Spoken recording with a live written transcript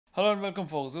Hello and welcome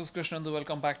folks, this is Krishnendu,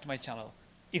 welcome back to my channel.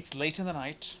 It's late in the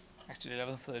night, actually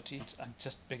 11:30, I'm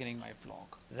just beginning my vlog.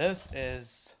 This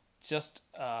is just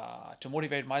to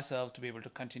motivate myself to be able to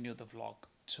continue the vlog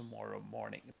tomorrow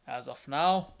morning. As of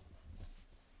now,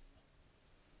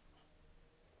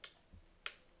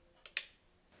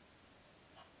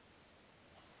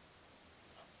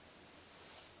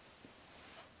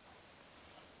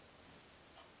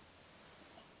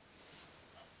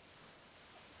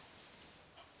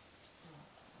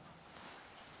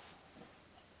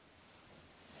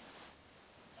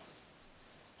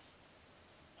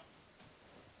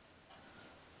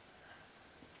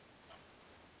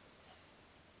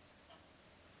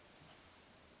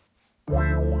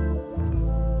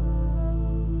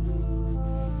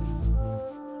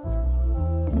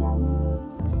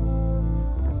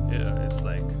 yeah, it's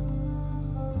like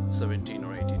 17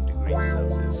 or 18 degrees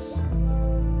Celsius.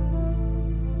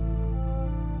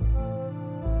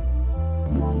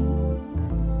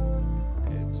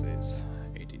 It says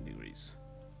 18 degrees.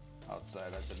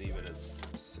 Outside, I believe it is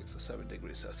 6 or 7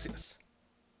 degrees Celsius.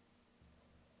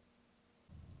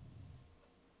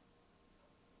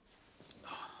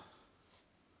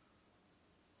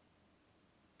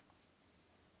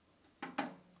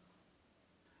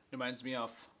 Reminds me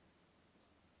of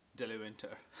Delhi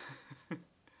winter.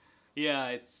 Yeah,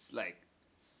 it's like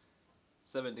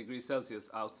 7 degrees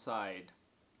Celsius outside.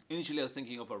 Initially I was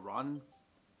thinking of a run,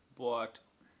 but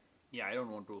yeah, I don't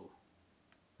want to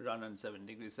run on 7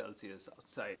 degrees Celsius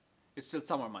outside. It's still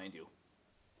summer, mind you.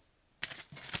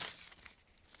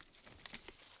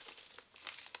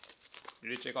 Did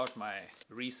you check out my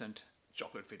recent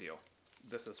chocolate video?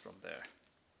 This is from there.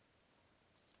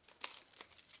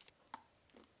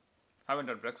 Haven't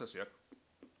done breakfast yet.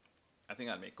 I think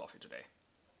I'll make coffee today.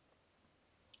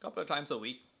 A couple of times a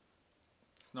week.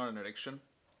 It's not an addiction.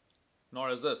 Nor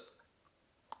is this.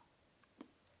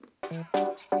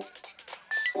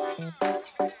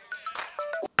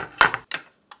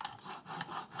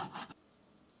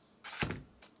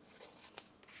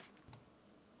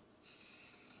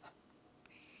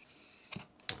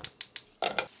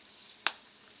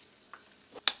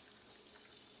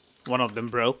 One of them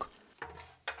broke.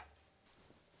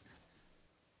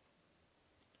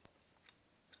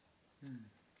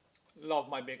 Love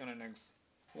my bacon and eggs.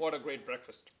 What a great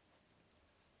breakfast.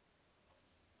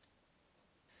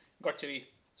 Got chilly,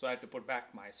 so I had to put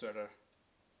back my sweater.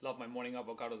 Love my morning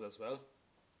avocados as well.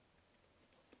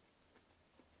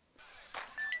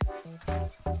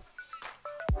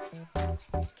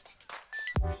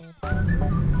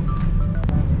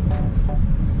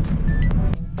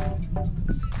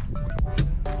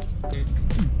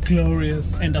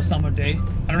 Glorious end of summer day.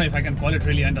 I don't know if I can call it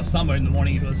really end of summer. In the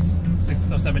morning it was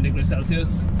 6 or 7 degrees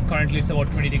Celsius. Currently it's about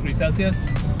 20 degrees Celsius.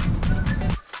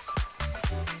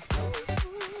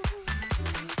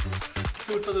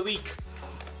 Food for the week.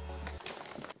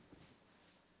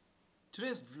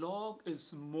 Today's vlog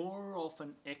is more of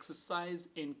an exercise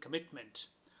in commitment.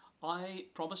 I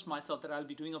promised myself that I'll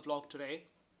be doing a vlog today.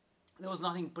 There was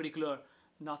nothing particular,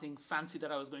 nothing fancy that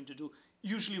I was going to do.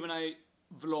 Usually when I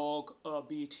vlog,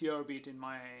 be it here, be it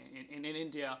in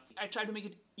India, I try to make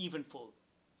it eventful.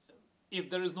 If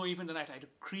there is no event, then I try to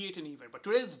create an event. But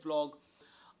today's vlog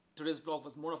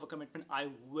was more of a commitment. I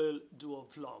will do a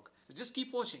vlog. So just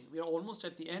keep watching. We are almost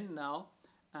at the end now,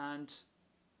 and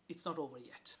it's not over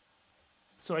yet.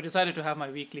 So I decided to have my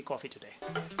weekly coffee today.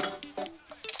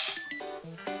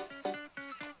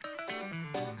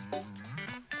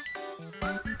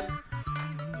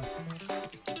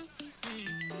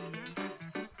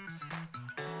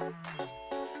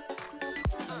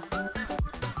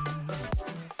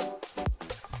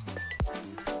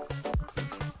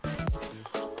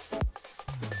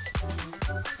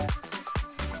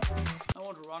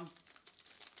 Run.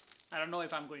 I don't know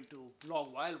if I'm going to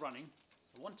vlog while running.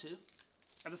 I want to.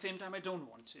 At the same time, I don't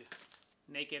want to.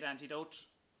 Naked antidote,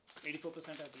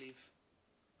 84% I believe.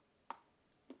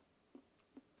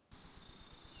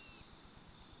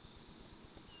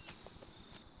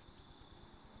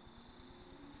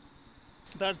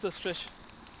 That's the stretch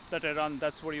that I run.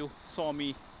 That's what you saw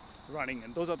me running,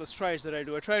 and those are the strides that I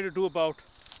do. I try to do about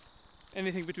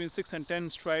anything between 6 and 10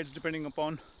 strides depending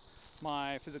upon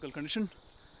my physical condition.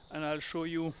 And I'll show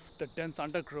you the dense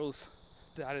undergrowth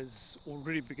that is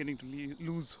already beginning to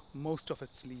lose most of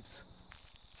its leaves.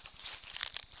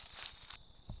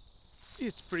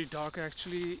 It's pretty dark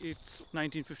actually. It's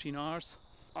 19-15 hours.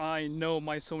 I know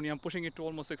my Sony, I'm pushing it to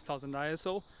almost 6000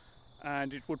 ISO,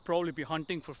 and it would probably be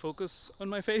hunting for focus on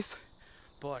my face,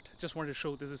 but just wanted to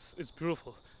show this is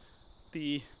beautiful.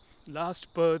 The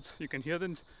last birds, you can hear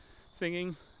them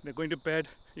singing. They're going to bed.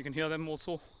 You can hear them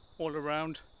also all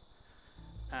around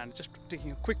and just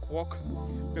taking a quick walk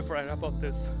before I wrap up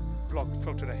this vlog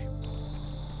for today.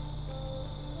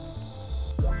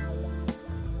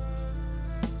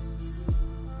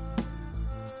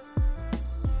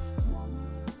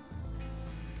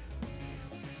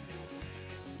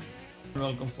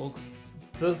 Welcome folks,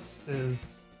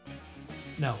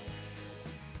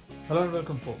 hello and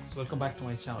welcome folks, welcome back to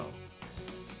my channel.